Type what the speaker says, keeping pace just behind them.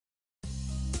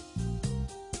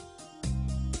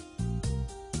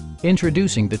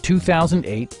Introducing the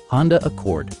 2008 Honda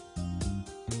Accord.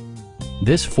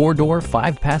 This four-door,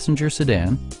 five-passenger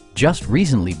sedan just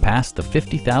recently passed the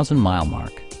 50,000-mile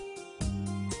mark.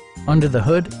 Under the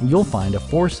hood, you'll find a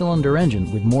four-cylinder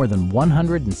engine with more than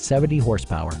 170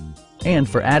 horsepower. And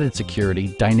for added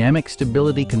security, dynamic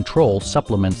stability control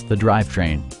supplements the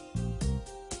drivetrain.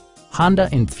 Honda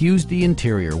infused the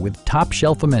interior with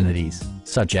top-shelf amenities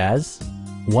such as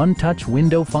one-touch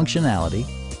window functionality,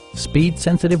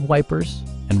 speed-sensitive wipers,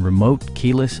 and remote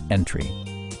keyless entry.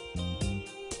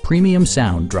 Premium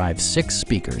sound drives 6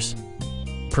 speakers,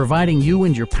 providing you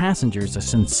and your passengers a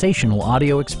sensational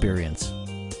audio experience.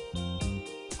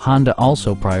 Honda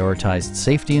also prioritized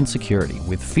safety and security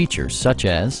with features such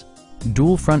as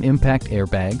dual front impact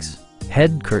airbags,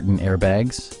 head curtain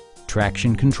airbags,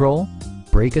 traction control,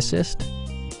 brake assist,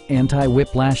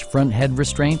 anti-whiplash front head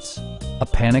restraints, a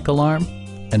panic alarm,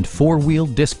 and four-wheel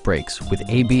disc brakes with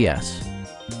ABS.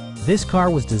 This car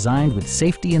was designed with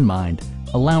safety in mind,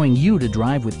 allowing you to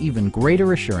drive with even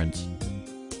greater assurance.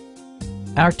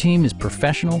 Our team is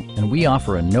professional and we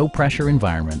offer a no-pressure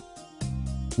environment.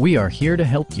 We are here to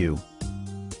help you.